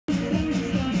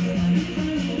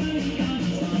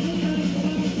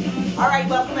All right,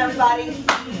 welcome everybody.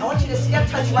 I want you to step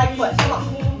touch right foot. Come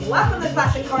on. Welcome to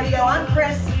Classic Cardio. I'm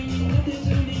Chris.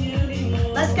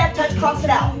 Let's step touch, cross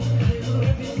it out.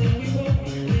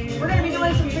 We're going to be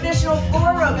doing some traditional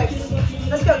floor aerobics.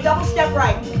 Let's go double step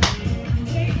right.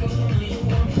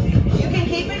 You can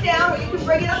keep it down or you can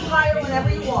bring it up higher whenever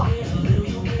you want.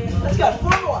 Let's go,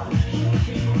 4 more.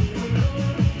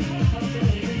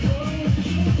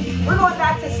 We're going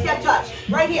back to step touch,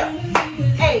 right here.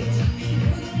 8,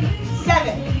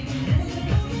 7,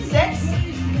 6,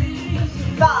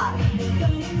 5.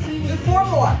 Do 4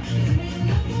 more.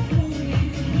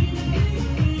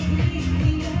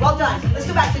 Well done. Let's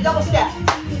go back to double step.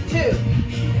 2.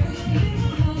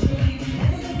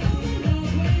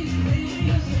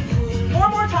 4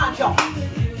 more times, y'all.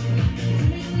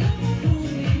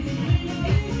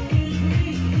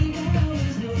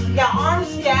 Now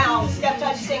arms down, step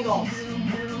touch singles.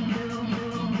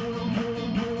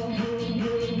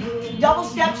 Double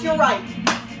step to your right.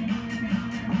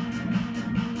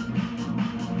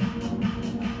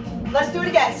 Let's do it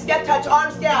again. Step touch,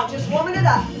 arms down, just warming it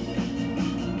up.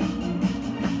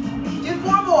 Do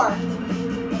 4 more.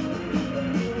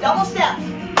 Double step.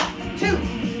 2.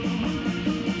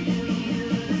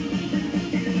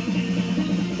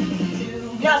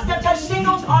 Now step touch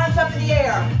singles, arms up in the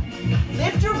air.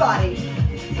 Lift your body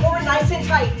forward nice and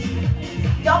tight.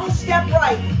 Double step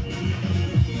right.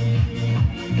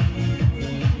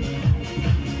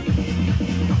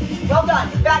 Well done.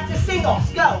 Back to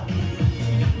singles. Go.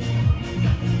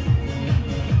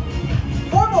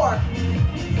 4 more.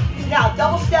 Now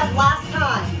double step last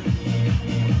time.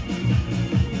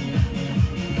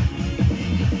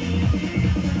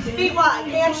 Feet wide,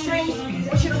 hamstrings. I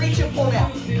want you to reach and pull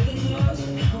now.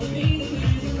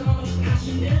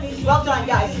 Well done,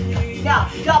 guys. Now,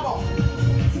 double.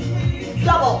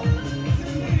 Double.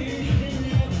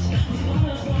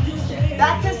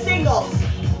 Back to singles.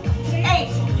 8,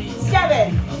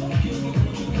 7.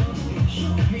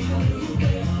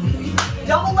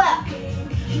 Double left.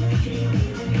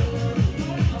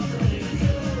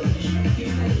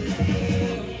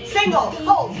 Single.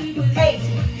 Hold. 8,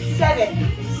 7,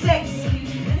 6.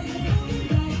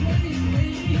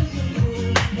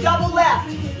 Double left.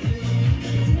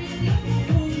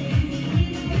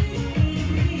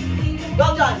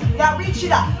 Well done. Now reach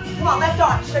it up. Come on, left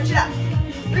arm. Stretch it up.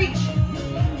 Reach.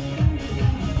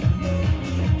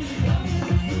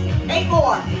 8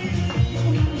 more.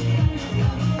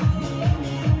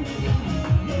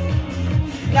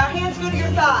 Now hands go to your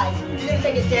thighs. You're going to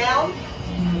take it down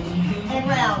and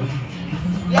round.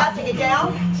 Yeah, take it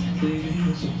down.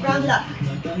 Round it up.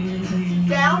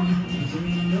 Down.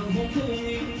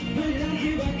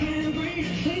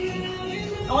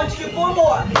 I want you to do 4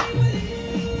 more.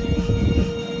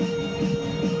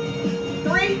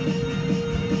 3,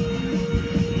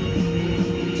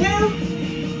 2.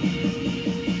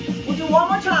 We'll do 1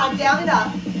 more time, down and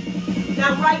up.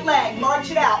 Now right leg, march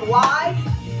it out, wide.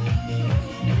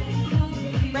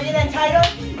 Bring it in tighter.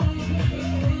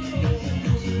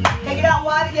 Take it out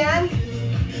wide again.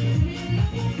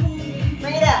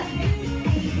 Bring it in.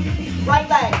 Right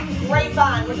leg,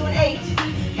 grapevine. We're doing 8,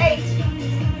 8,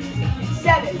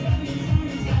 7.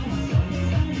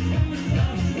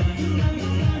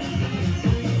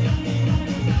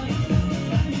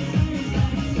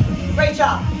 Great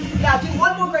job. Now do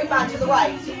 1 more grapevine to the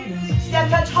right. Step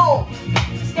touch, hold.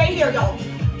 Stay here, y'all.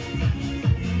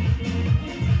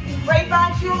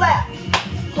 Grapevine to your left.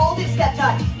 Hold it, step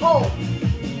touch. Hold.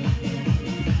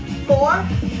 4,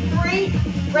 3,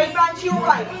 grapevine to your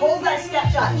right. Hold that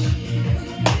step touch.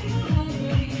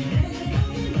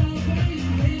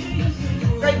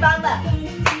 Grapevine left.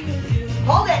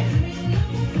 Hold it.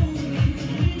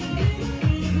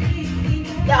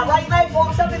 Now right leg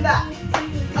walks up and back.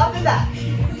 Up and back.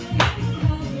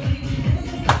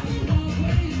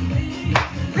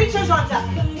 Reach those arms up.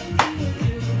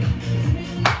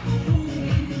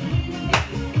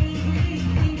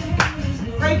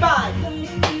 Grapevine.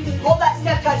 Hold that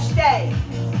step touch, stay.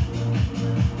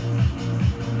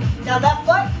 Now left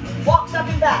foot walks up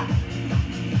and back.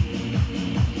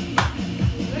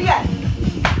 Do it again.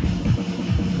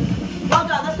 Well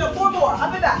done, let's go 4 more,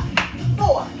 up and back.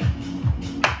 4.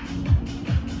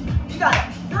 You got it.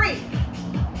 3.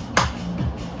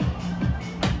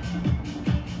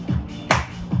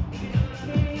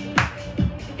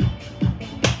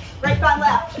 Grapevine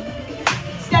left.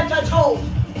 Step touch, hold.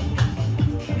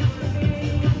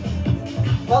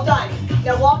 Well done.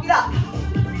 Now walk it up.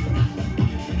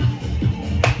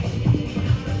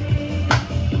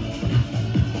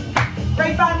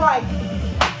 Grapevine right.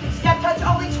 Step touch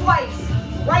only twice.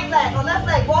 Right leg or left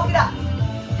leg, walk it up.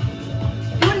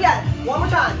 Do it again.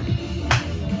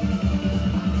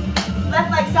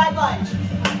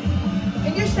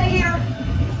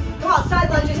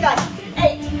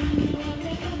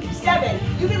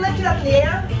 You can lift it up in the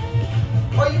air,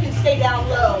 or you can stay down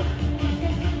low.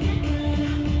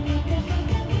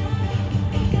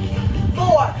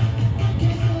 4.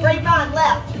 Grapevine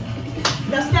left.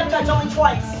 Now step touch only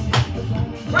twice.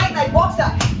 Right leg walks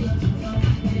up.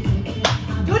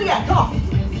 Do it again, come on.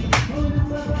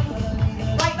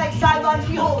 Right leg sidelines,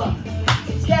 we hold them.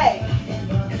 Stay.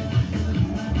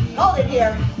 Hold it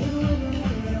here.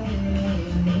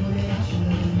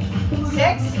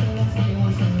 6,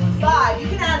 5. You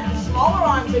can add smaller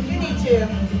arms if you need to.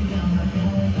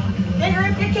 Bigger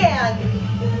if you can.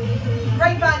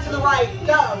 Grapevine to the right,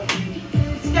 go.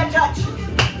 Step touch.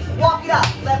 Walk it up,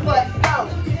 left foot, go.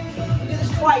 Do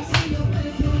this twice.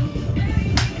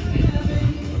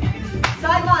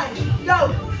 Side lunge,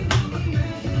 go.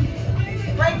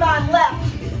 Grapevine left.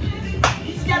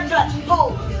 Step touch,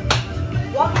 hold.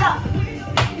 Walk it up.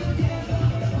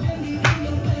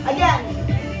 Again.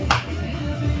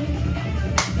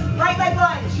 Right leg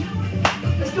lunge.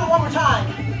 Let's do it one more time.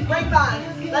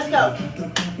 Grapevine, let's go.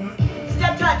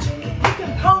 Step touch. You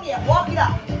can pony it, walk it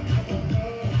up.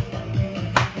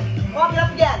 Walk it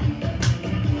up again.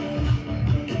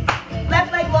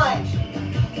 Left leg lunge.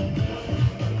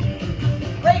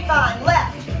 Grapevine,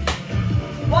 left.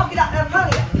 Walk it up, now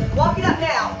pony it. Walk it up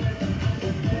now.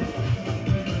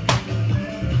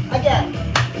 Again.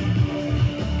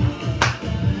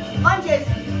 Lunges.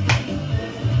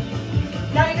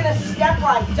 Now you're going to step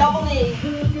right, double knee,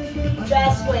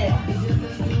 jazz square.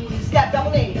 Step,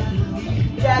 double knee,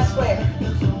 jazz square.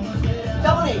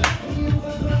 Double knee.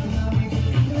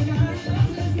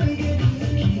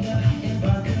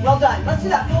 Well done. Let's do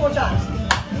that 4 more times.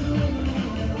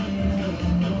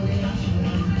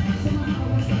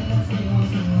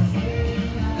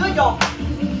 Good, y'all.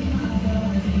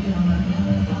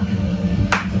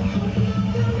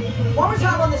 One more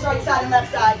time on this right side and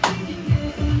left side.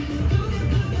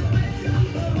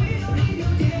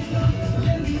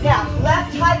 Now,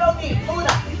 left high bow knee, pull it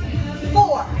up.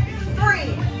 4,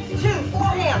 3, 2, 4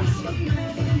 hands.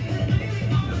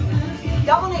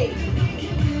 Double knee.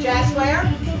 Jazz square.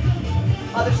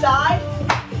 Other side.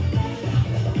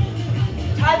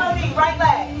 High bow knee, right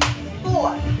leg.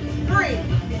 4, 3,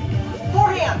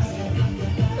 4 hands.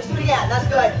 Let's do it again, that's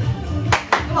good.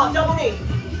 Come on, double knee.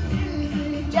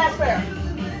 Jazz square.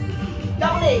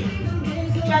 Double knee.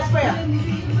 Jazz square.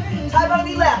 High bow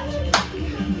knee left.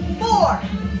 4.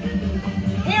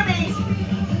 Hammies.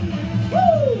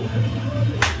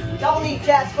 Woo! Double knee,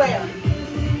 jazz square.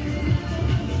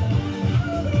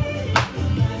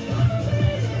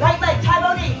 Right leg, tie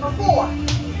bow knee for 4.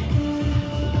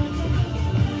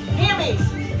 Hammies.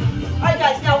 All right,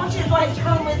 guys, now I want you to go ahead and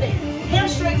turn with me.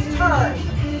 Hamstrings turn.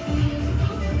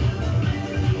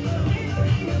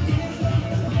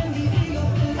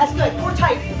 That's good, core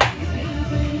tight.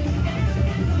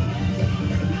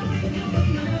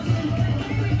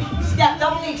 Step,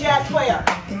 double knee, jazz square.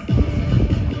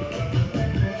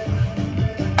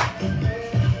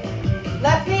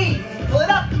 Left knee, pull it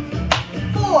up.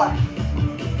 4.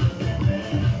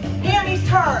 Hammies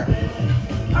turn.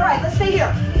 All right, let's stay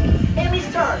here.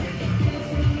 Hammies turn.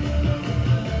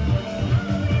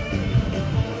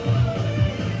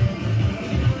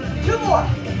 Two more.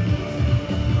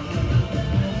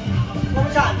 One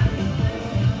more time.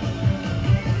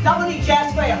 Double knee,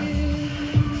 jazz square.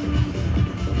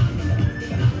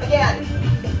 Again.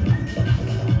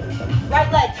 Right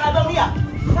leg, tie bow knee up.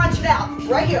 Crunch it out,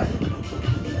 right here.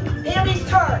 Hammies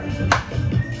turn.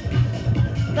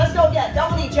 Let's go again,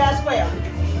 double knee, jazz square.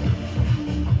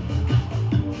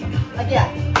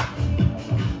 Again.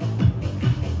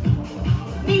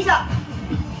 Knees up.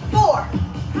 4,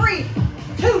 3,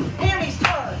 2, hammies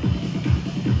turn.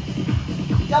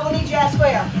 Double knee, jazz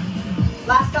square.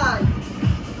 Last time.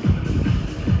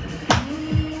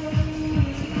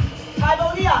 Tie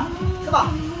bow knee up. Come on.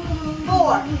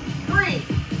 4, 3,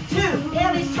 2,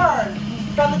 hammies turn.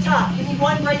 From the top, you need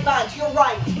one grapevine to your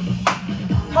right.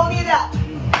 Pony it out.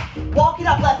 Walk it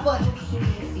up, left foot.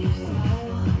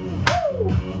 Woo!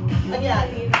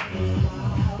 Again.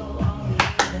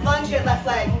 Lunge it, left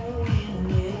leg.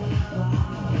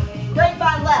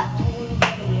 Grapevine left.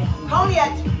 Pony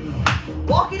it.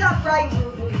 Walk it up, right.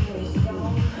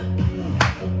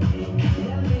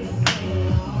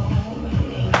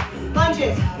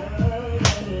 Lunges.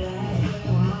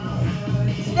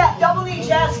 Step, double knee,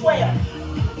 jazz square.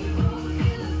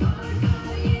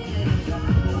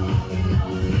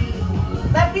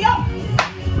 Left knee up.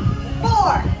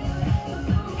 4.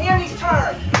 Hammies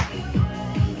turn.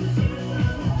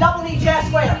 Double knee, jazz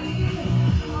square.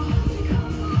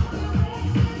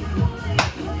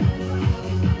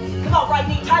 Come on, right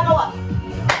knee, tie bow up.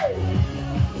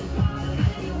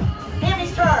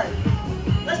 Hammies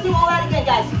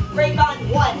guys. Grapevine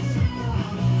once.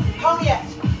 Pony it.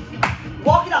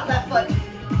 Walk it up, left foot.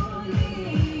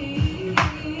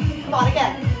 Come on,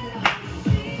 again.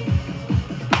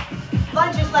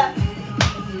 Lunges left.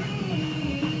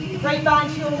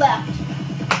 Grapevine to your left.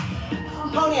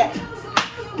 Pony it.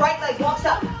 Right leg walks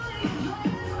up.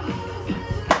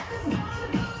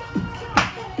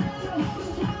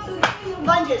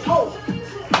 Lunges, hold.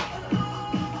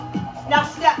 Now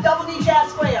step, double knee jazz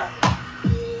square.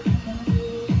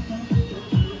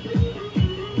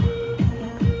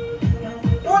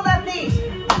 Or left knees.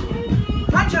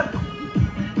 Punch them.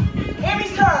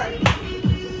 Hammies turn.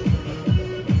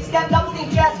 Step, double knee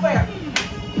jazz square.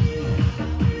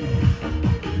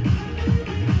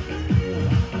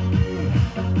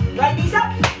 Right knees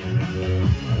up.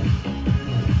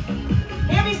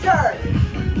 Hammies turn.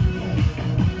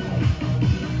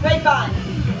 Grapevine.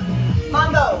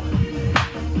 Mambo.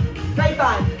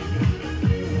 Grapevine.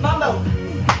 Mambo.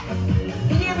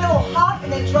 You need a little hop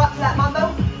and then drop to that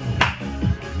mambo.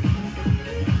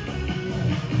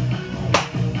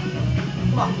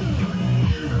 Come on.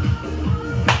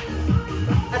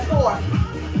 That's 4.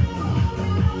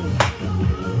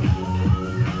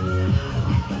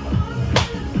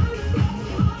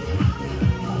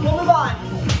 We'll move on.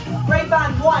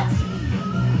 Grapevine once.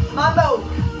 Mambo.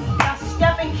 Now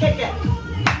step and kick it.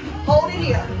 Hold it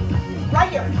here. Right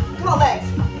here. Come on, legs.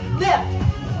 Lift.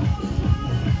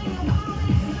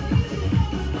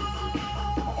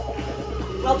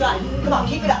 Well done. Come on,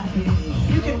 keep it up.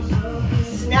 You can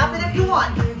snap it if you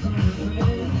want.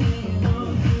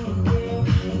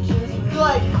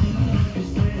 Good.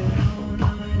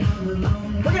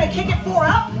 We're going to kick it 4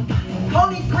 up.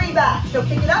 Pony 3 back. So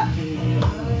kick it up.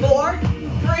 4,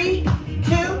 3,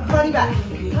 2, pony back.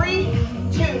 3,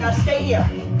 2. Now stay here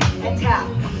and tap.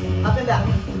 Up and down.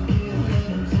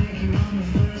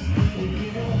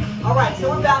 All right, so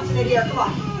we're bouncing it here. Come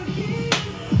on.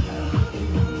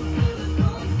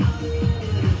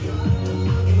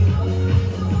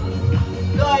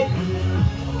 Good.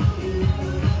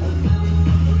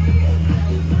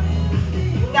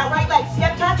 Now right leg,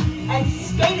 step touch and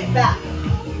skate it back.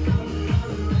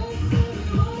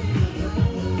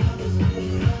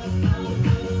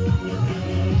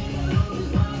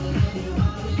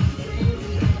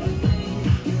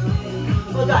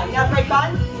 Well done. Now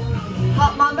grapevine.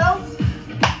 Hop mambo.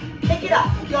 Kick it up.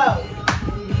 Go.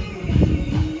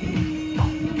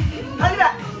 Put it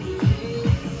back.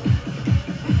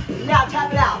 Now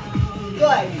tap it out.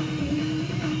 Good.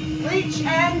 Reach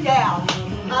and down.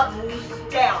 Up,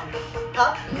 down.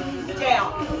 Up,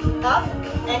 down. Up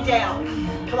and down.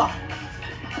 Come on.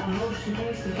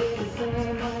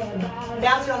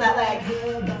 Bounce it on that leg.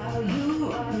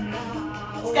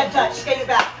 Step touch. Skate it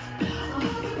back.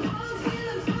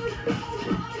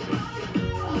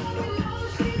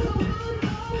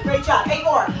 Great job. 8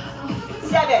 more.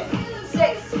 7,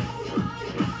 6,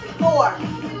 4.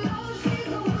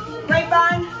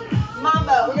 Grapevine,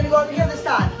 mambo. We're going to go over here this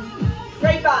time.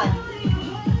 Grapevine,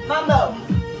 mambo.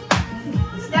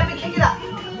 Step and kick it up.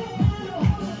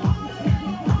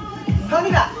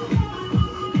 Pony back.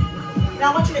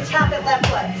 Now I want you to tap that left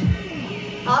foot.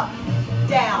 Up,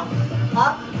 down,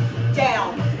 up,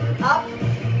 down, up,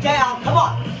 down. Come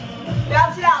on.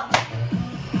 Bounce it out.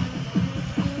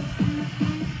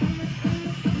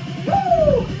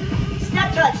 Woo!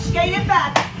 Step touch. Skate it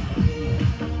back.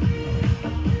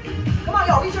 Come on,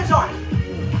 y'all. Reach your arm.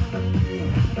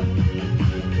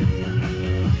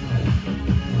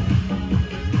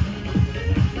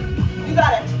 You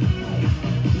got it.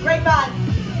 Grapevine.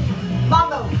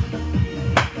 Mambo.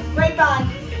 Grapevine.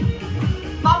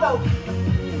 Mambo.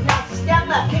 Now step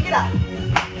left. Kick it up.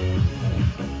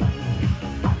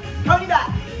 Pony back.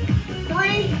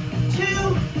 3,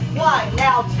 2, 1.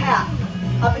 Now tap.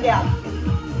 Up and down.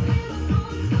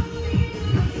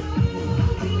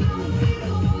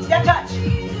 Step touch.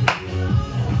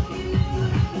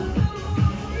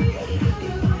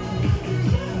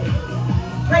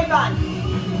 Grapevine.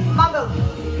 Mambo.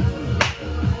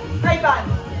 Grapevine.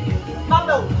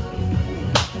 Mambo.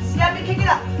 Step and kick it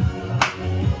up.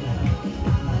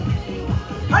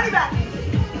 Pony back.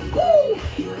 Woo!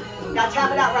 Now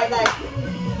tap it out, right leg.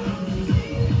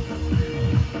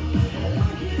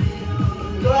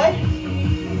 Good.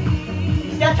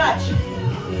 Step touch.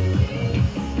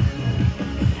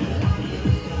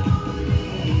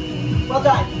 Well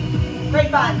done.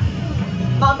 Grapevine.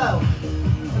 Mambo.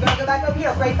 We're going to go back over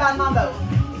here. Grapevine, mambo.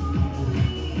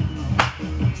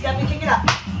 Step and kick it up.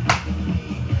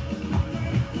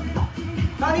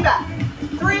 Pony back.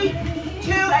 3,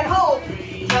 2, and hold.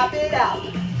 Tap it out.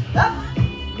 Up.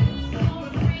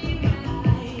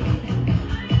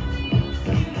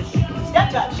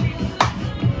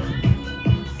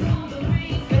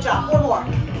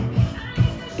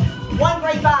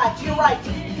 right.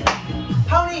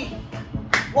 Pony.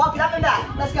 Walk it up and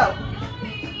back. Let's go.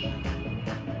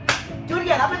 Do it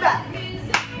again, up and back.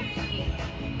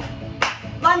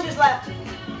 Lunges left.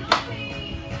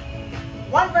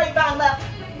 One grapevine left.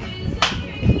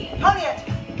 Pony it.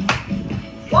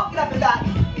 Walk it up and back.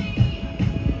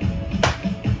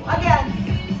 Again.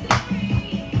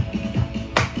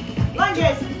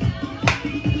 Lunges.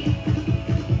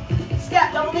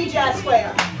 Step, double knee jazz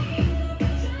square.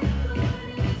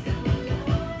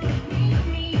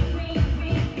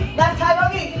 Left high bow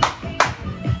knee.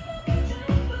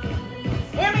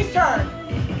 Hammies turn.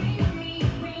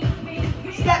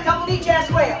 Step, double knee jazz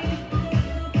square.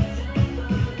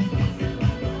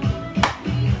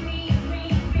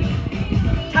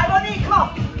 High bow knee, come on.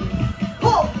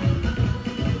 Pull.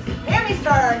 Hammies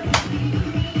turn.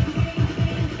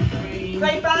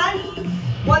 Grapevine,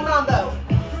 one mambo.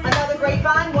 Another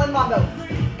grapevine, one mambo.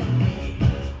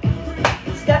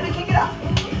 Step and kick it up.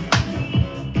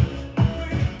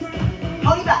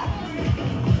 Pony back.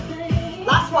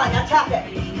 Last one, now tap it.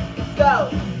 Go.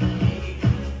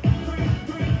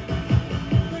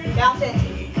 Bounce into.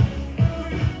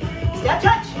 Step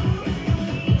touch.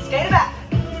 Skate it back.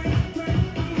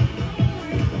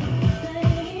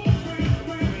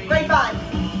 Grapevine.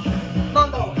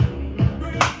 Mambo.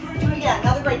 Do it again,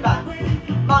 another grapevine.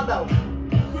 Mambo.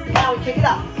 Now we kick it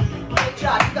up. Good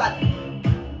job, you got it.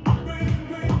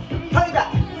 Pony back.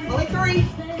 Only 3,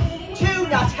 2,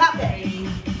 now tap it.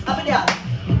 Up and down.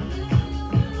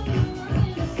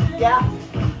 Yeah.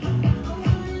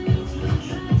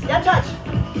 Step touch.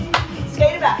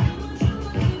 Skate it back.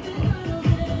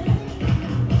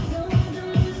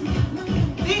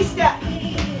 V-step.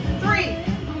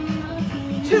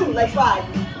 3, 2, legs wide.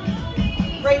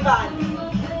 Grapevine.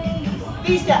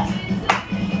 V-steps.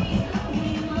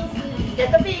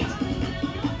 Get the feet.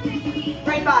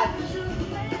 Grapevine.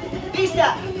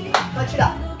 V-step. Punch it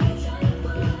up.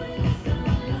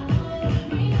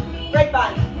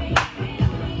 Grapevine.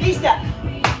 V-step.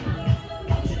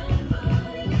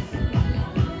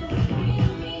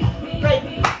 Great.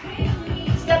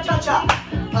 Step touch up.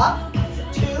 Up.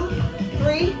 2,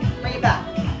 3. Bring it back.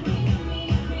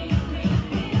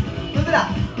 Move it up.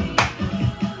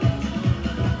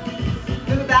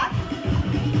 Move it back.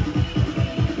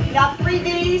 Now 3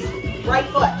 V's. Right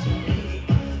foot.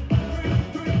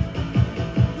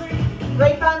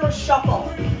 Grapevine or shuffle.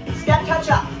 Step touch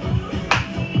up.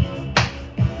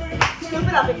 Scoop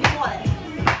it up if you want it.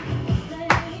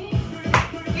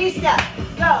 V-step.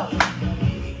 Go.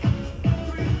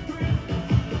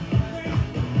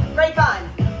 Grapevine.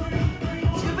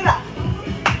 Scoop it up.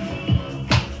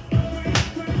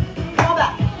 Come on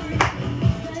back.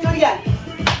 Let's do it again.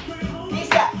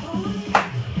 V-step.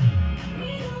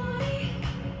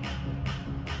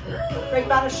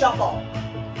 Grapevine or shuffle.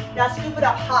 Now scoop it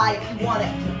up high if you want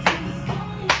it.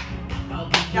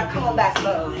 Now come on back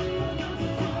low.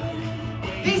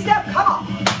 V-step, come on.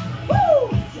 Woo!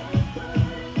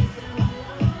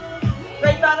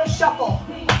 Grapevine or shuffle.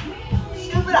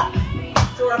 Scoop it up.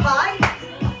 So we're high.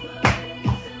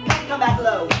 And come back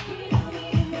low.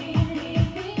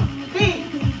 V.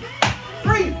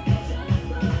 3,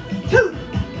 2.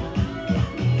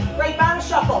 Grapevine or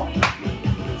shuffle.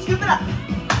 Scoop it up.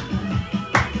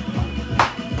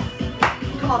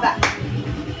 Come on back.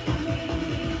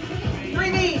 3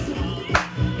 V's.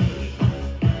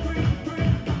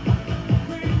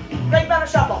 Grapevine or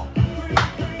shuffle.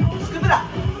 Scoop it up.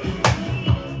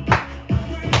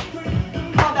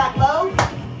 Come on back low.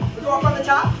 We're going from the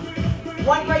top.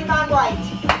 1 grapevine right.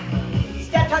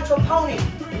 Step touch or pony.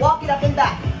 Walk it up and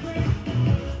back.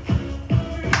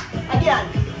 Again.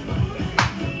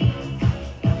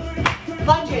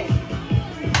 Lunges.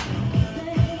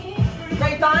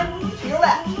 Grapevine to your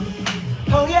left.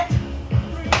 Pony it.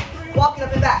 Walk it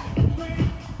up and back.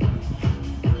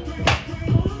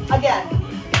 Again.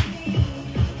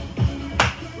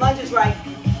 Lunges right.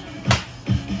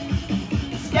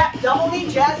 Step, double knee,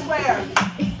 jazz square.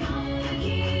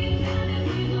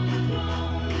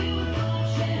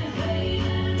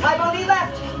 Tie bow knee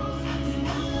left.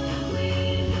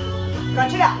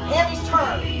 Crunch it out. Hammies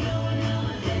turn.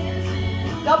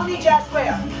 Double knee, jazz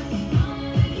square.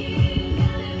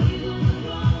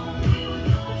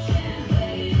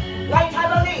 Right tie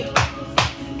bow knee.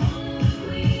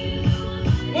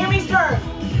 Hammies turn.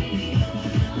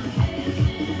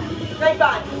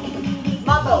 Grapevine.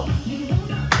 Mambo.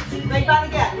 Grapevine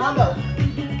again. Mambo.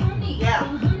 Yeah.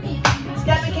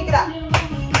 Step and kick it up.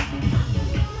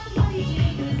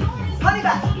 Honey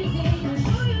back.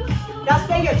 Now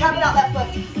stay here. Tap it out left foot.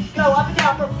 Go up and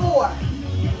down for 4,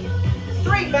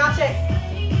 3. Bounce it.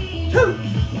 2.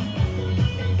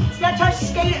 Step touch,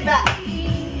 skate it back.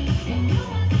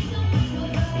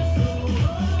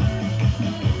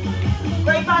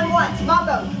 Grapevine once,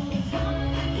 mambo.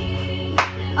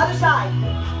 Other side.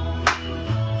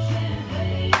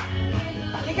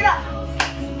 Kick it up.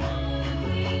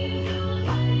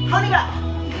 Honey back.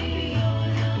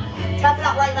 Tap it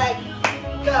out, right leg.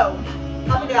 Go.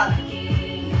 Up and down.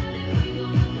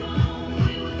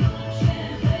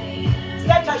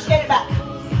 Step touch, skate it back.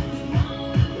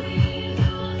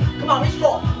 Come on, reach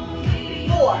full.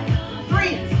 4,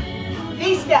 3.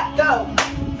 V-step, go.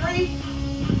 3,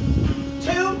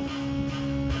 2,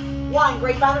 1.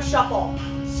 Grapevine or shuffle.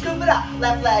 Scoop it up,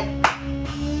 left leg.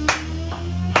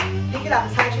 Pick it up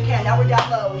as high as you can. Now we're down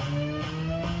low.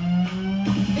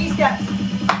 V-steps.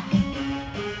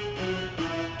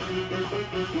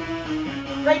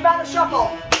 Grapevine or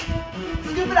shuffle.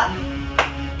 Scoop it up.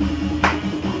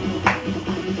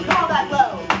 Come on, back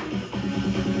low.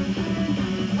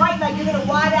 Right leg, you're going to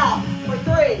wide out for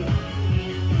 3,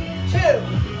 2,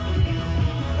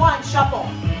 1. Shuffle.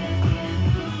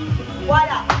 Wide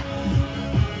out.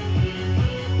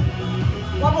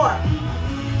 One more.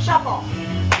 Shuffle.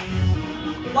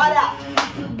 Wide out.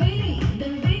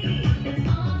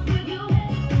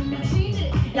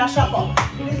 Now shuffle.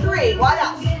 Do 3. Wide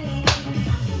out.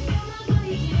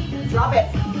 Drop it.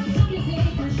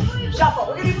 Shuffle.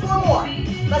 We're going to do 4 more.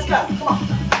 Let's go. Come on.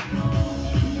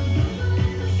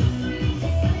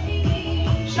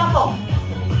 Shuffle.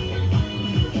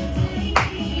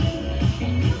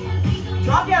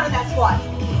 Drop down in that squat.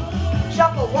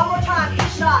 Shuffle. One more time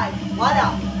each side. Wide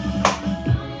out.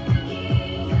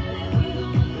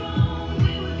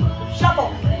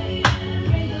 Shuffle.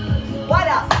 Wide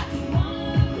out.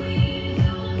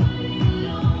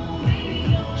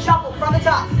 Shuffle from the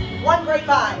top. 1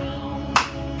 grapevine.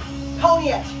 Pony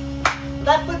it.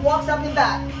 Left foot walks up and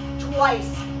back.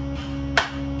 Twice.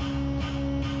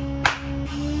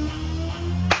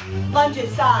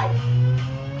 Lunges side.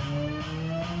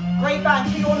 Grapevine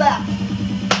to your left.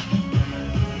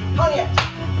 Pony it.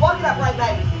 Walk it up, right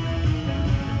leg.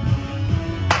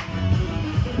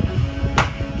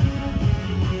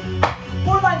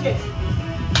 Four lunges.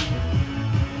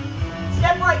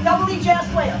 Step right, double knee jazz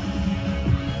square.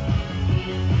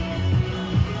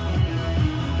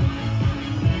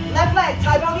 Left leg,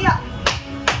 tie bony up.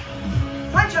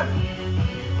 French him.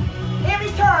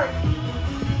 Hammies turn.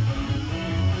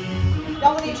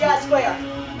 Double knee jazz square.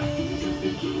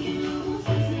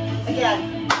 Again.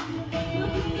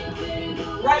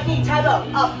 Right knee, tie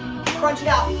bone, up. Crunch it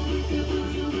out.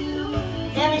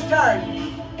 Hammies turn.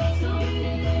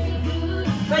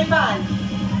 Grapevine.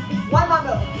 1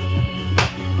 mambo.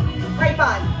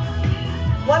 Grapevine.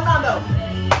 1 mambo.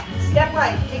 Step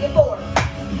right, kick it forward.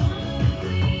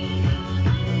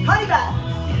 Honey back.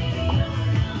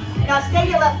 Now stay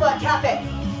your left foot, tap it.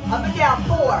 Up and down,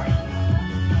 4,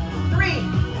 3.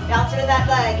 Bounce into that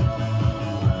leg.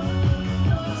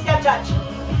 Step touch.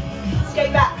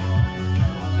 Skate back.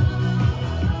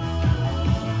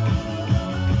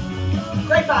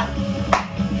 Grapevine.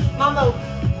 Mambo.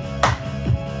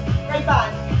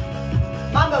 Grapevine.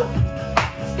 Mambo.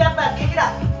 Step left, kick it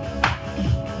up.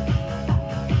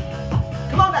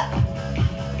 Come on back.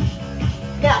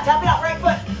 Now, tap it out, right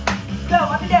foot. Go,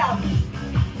 up and down.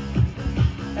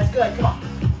 That's good, come on.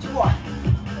 2 more.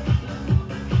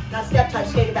 Now step touch,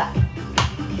 skate it back.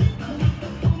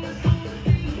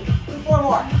 4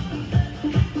 more.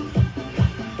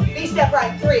 V-step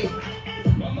right, 3.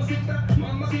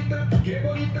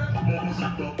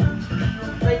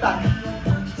 Grapevine.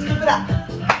 Scoop it up.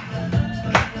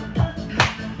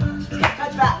 Step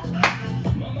touch back.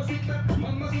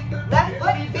 Left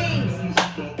foot beams.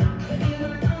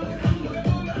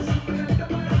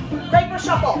 Grape or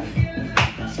shuffle.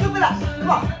 Scoop it up. Come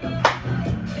on.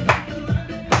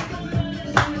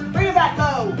 Bring it back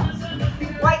low.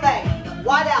 Right leg.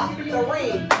 Wide out. 3.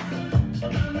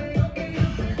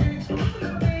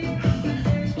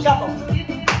 Shuffle.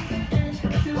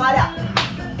 Wide out.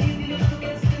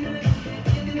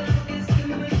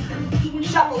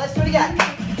 Shuffle. Let's do it again.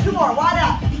 2 more. Wide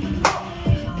out.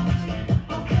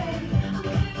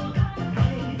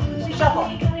 Shuffle.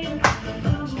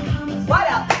 Wide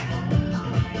out.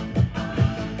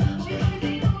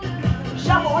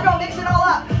 Shuffle. We're going to mix it all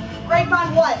up.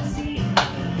 Grapevine once.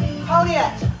 Pony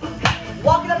it.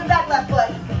 Walk it up and back, left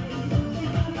foot.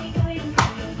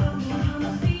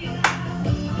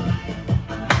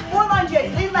 Four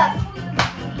lunges. Lead left.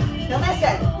 Now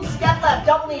listen. Step left.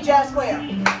 Double knee jazz square.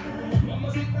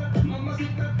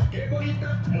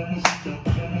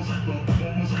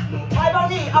 Tie bone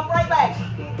knee. Up right leg.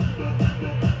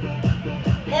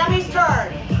 Hammies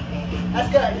turn. That's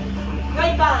good.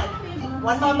 Grapevine.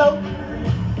 One mambo.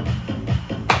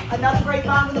 Another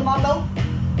grapevine with a mambo.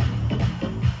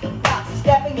 Now,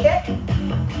 step and kick.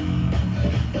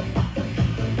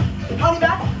 Pony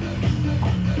back.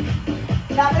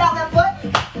 Tap it out that foot.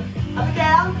 Up and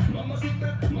down.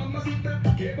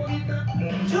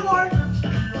 2 more.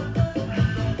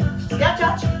 Step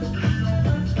touch.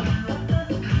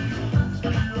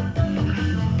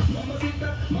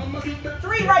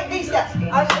 3 right knee steps.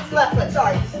 It's left foot,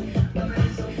 sorry.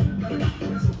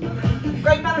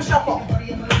 Great mountain shuffle.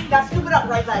 Now scoop it up,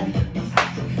 right leg.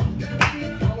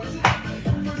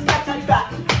 Step touch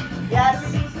back. Yes.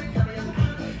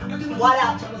 Wide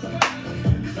out.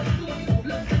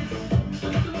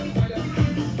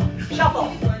 Shuffle.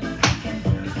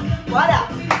 Wide out.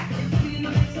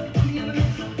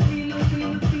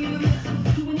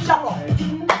 Shuffle.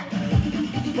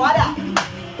 Wide out.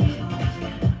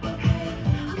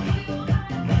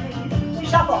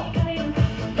 Shuffle.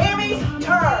 Hammies,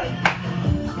 turn.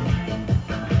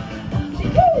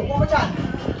 Woo! One more time.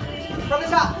 From the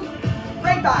top.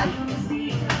 Grapevine.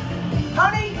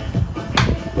 Pony.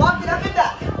 Walk it up and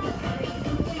back.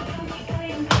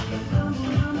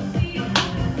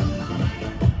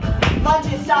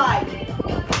 Lunges side.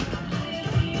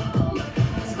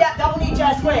 Step double knee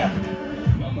jazz square.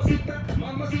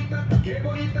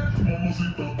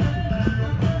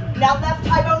 Now left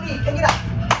high bow knee. Pick it up.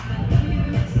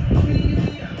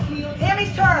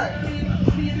 Hammies turn.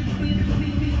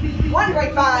 1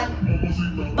 grapevine.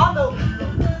 Mambo.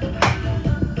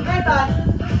 Grapevine.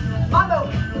 Mambo.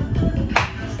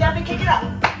 Step and kick it up.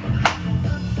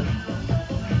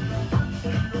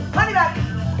 Honey back.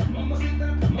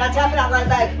 Now tap it out, right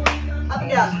leg. Up and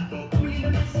down.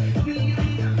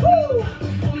 Woo!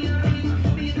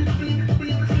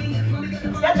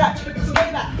 Step touch.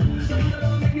 Stay back.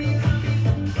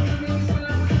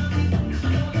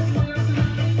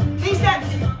 These steps.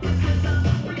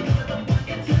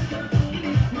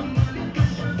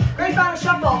 Grapevine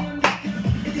shuffle.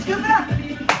 Scoop it up.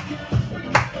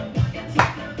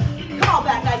 Come on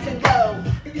back, nice and low.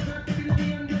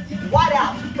 Wide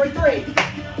out for 3.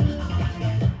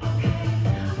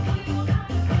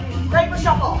 Great for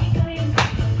shuffle.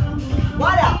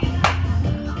 Wide out.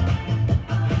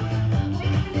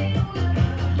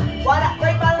 Wide out.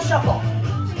 Great final shuffle.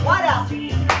 Wide out.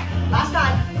 Last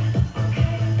time.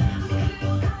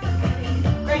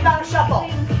 Great final shuffle.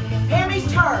 Hammies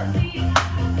turn.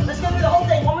 Let's go through the whole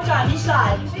thing one more time, each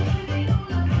side.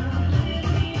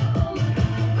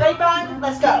 Grapevine,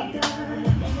 let's go.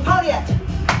 Pony it.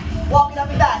 Walking up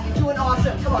and back. You're doing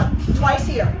awesome. Come on. Twice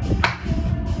here.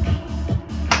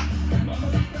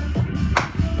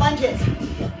 Lunges.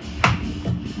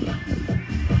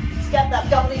 Step up,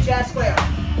 double knee jazz square.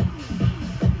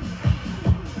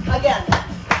 Again.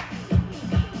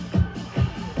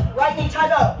 Right knee tie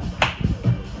bow.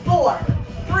 4,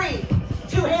 3,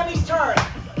 2 hammies turn.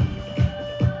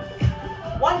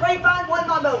 1 grapevine, 1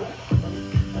 mambo.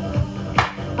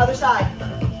 Other side.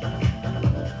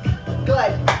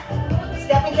 Good.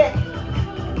 Step and kick.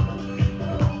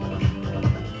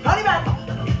 Pony back.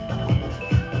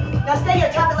 Now stay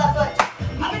here, tap the left foot.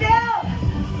 Up and down.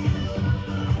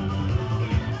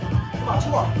 Come on, 2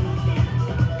 more.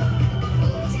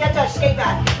 Step touch, skate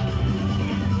back.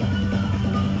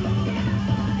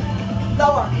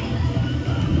 Lower.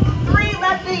 3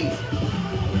 left knees.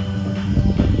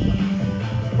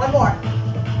 1 more.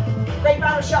 Great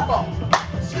mountain shuffle.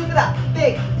 Scoop it up,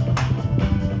 big.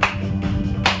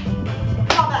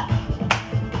 Come on back.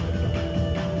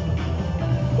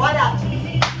 Wide out.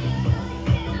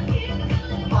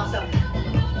 Awesome.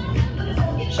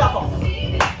 Shuffle.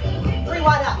 3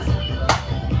 wide outs.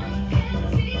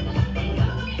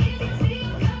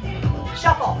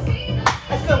 Shuffle.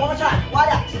 That's good. One more time. Wide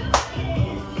out.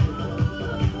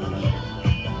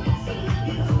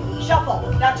 Shuffle.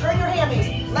 Now turn your hammies.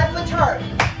 Left foot turn.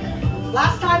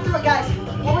 Last time through it, guys.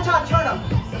 One more time. Turn them.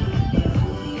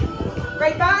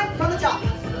 Grapevine from the top.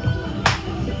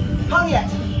 Pony it.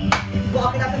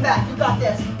 Walking up and back. You got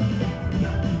this.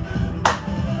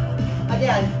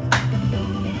 Again.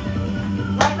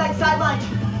 Right leg side lunge.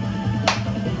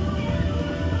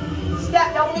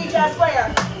 Step, double knee jazz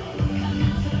square.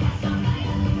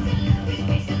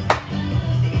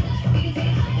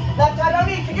 Left high bow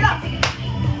knee, pick it up.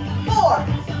 4.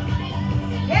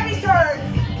 Hammies turn.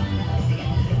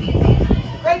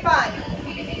 Grapevine.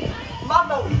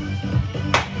 Mambo.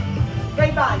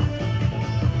 Grapevine.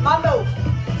 Mambo.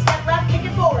 Step left, kick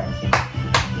it forward.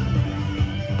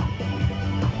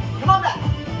 Come on back.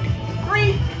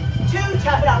 3, 2,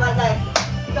 tap it out right leg.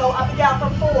 Go up and down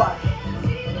from 4.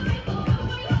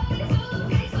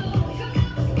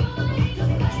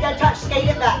 Step touch, skate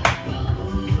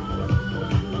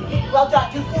Well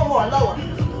done. Do 4 more. Lower.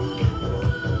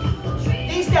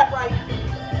 Knee step right.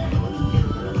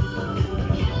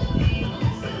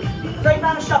 Great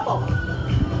round of shuffle.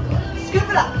 Scoop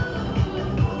it up.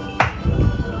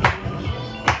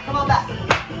 Come on back.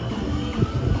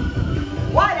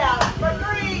 Wide out for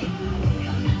 3.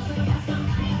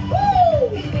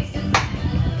 Woo!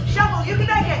 Shuffle. You can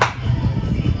make it.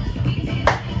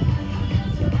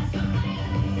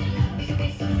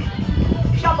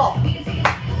 Shuffle.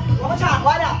 One more time.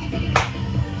 Wide out.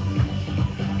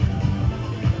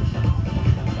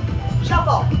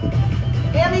 Shuffle.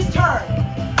 Hammies turn.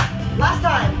 Last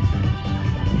time.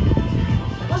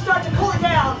 We'll start to cool it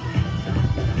down.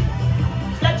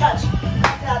 Step touch.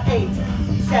 Pass it out. 8,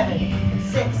 7,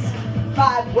 6,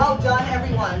 5. Well done,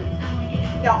 everyone.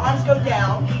 Now arms go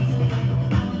down.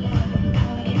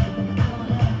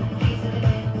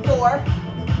 4.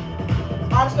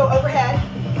 Arms go overhead.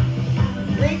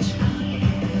 Reach.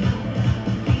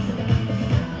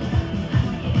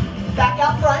 Back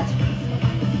out front.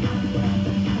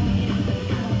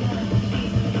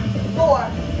 4,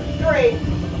 3,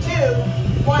 2,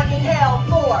 1. Inhale.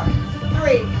 4,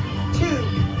 3, 2.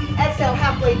 Exhale,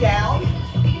 halfway down.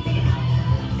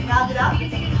 Round it up.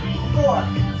 4,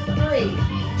 3,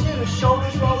 2.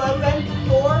 Shoulders roll open.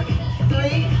 4,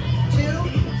 3, 2,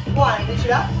 1. Reach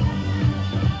it up.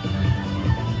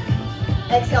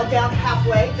 Exhale down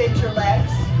halfway. Bend your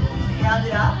legs. Round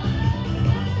it up.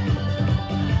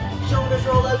 Shoulders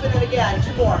roll open, and again.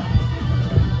 2 more.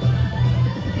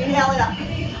 Inhale it up.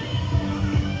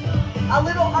 A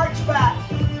little arch back.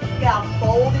 Now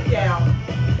fold it down.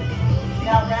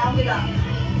 Now round it up.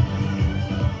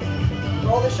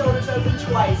 Roll the shoulders open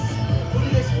twice. We'll do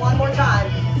this one more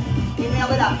time.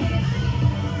 Inhale it up.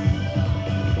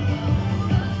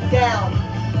 Down.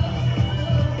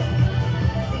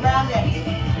 Round it.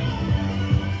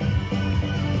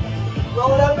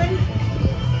 Roll it open.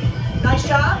 Nice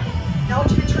job. Now I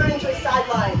want you to turn into a side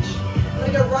lunge. We're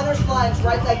going to go runner's lunge.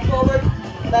 Right leg forward,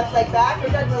 left leg back.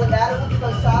 It doesn't really matter. We'll do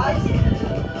both sides.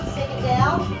 Sink it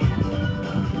down.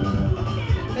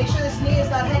 Make sure this knee is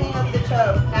not hanging over the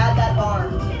toe. Add that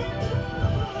arm.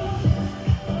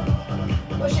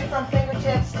 Push it from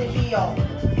fingertips to heel.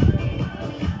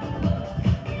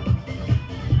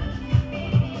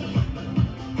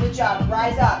 Good job.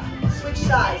 Rise up. Switch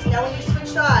sides. Now when you switch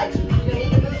sides, you're going to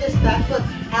need to move this back foot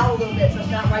out a little bit so it's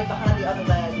not right behind the other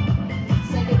leg.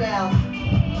 Sink it down.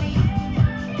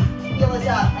 Heel is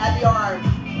up. Add the arm.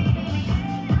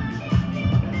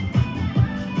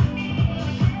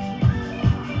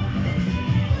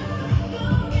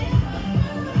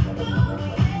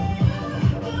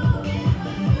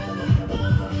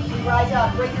 Rise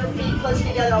up. Bring your feet close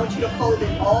together. I want you to hold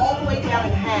it all the way down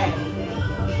and hang.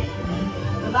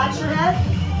 Relax your head.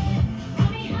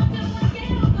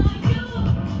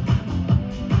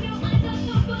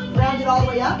 Round it all the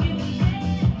way up.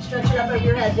 Stretch it up over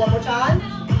your head one more time.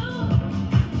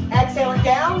 Exhale it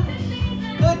down.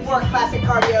 Good work, classic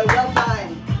cardio. Well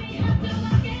done.